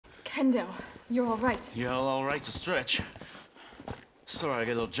Hendo, you're all right. Yeah, all right's a stretch. Sorry I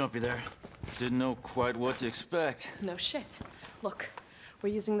got a little jumpy there. Didn't know quite what to expect. No shit. Look, we're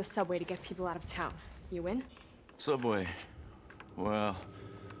using the subway to get people out of town. You in? Subway. Well,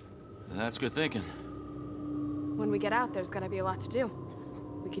 that's good thinking. When we get out, there's gonna be a lot to do.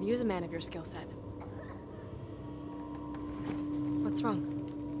 We could use a man of your skill set. What's wrong?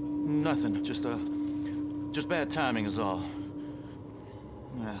 Nothing. Just bad timing is all.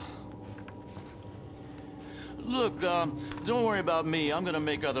 Yeah. Look, don't worry about me. I'm gonna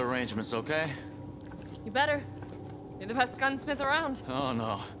make other arrangements, okay? You better. You're the best gunsmith around. Oh,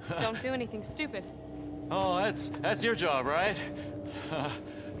 no. Don't do anything stupid. Oh, that's your job, right?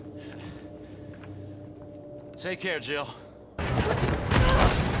 Take care, Jill.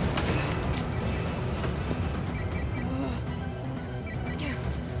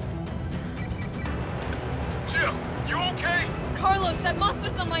 Jill, you okay? Carlos, that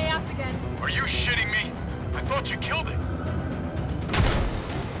monster's on my ass again. Are you shitting me? I thought you killed it.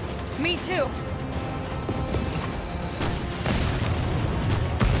 Me too.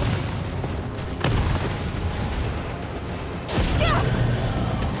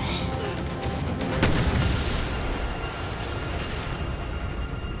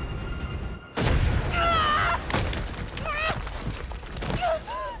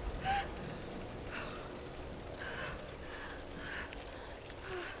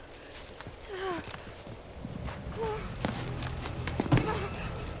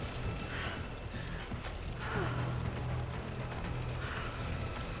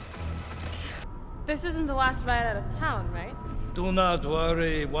 This isn't the last ride out of town, right? Do not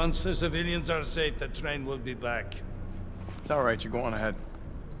worry. Once the civilians are safe, the train will be back. It's all right. You go on ahead.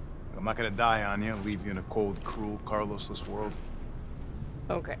 I'm not gonna die on you, leave you in a cold, cruel, Carlosless world.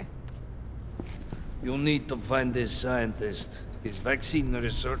 Okay. You'll need to find this scientist. His vaccine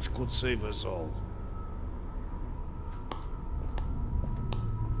research could save us all.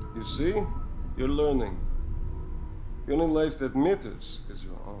 You see? You're learning. The only life that matters is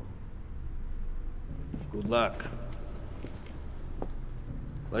your own. Good luck.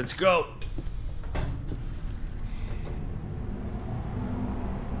 Let's go.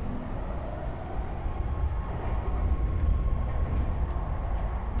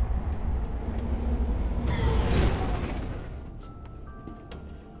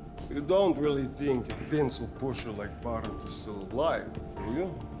 You don't really think a pencil pusher like Barrett is still alive, do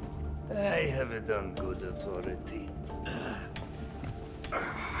you? I have it on good authority.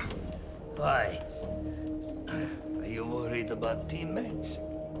 Why? Are you worried about teammates?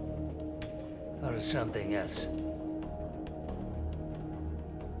 Or something else?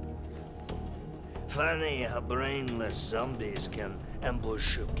 Funny how brainless zombies can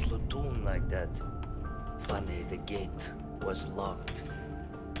ambush a platoon like that. Funny the gate was locked.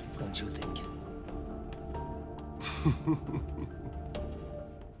 Don't you think?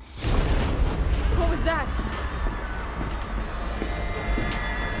 What was that?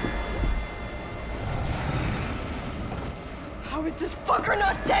 How is this fucker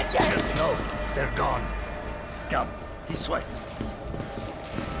not dead yet? Just know they're gone. Come, this way.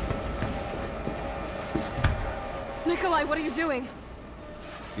 Nikolai, what are you doing?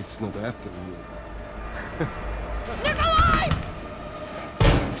 It's not after you. Nikolai!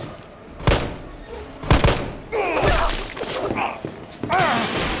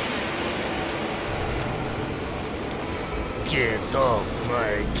 Get off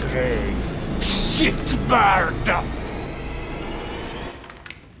my train, shitbird!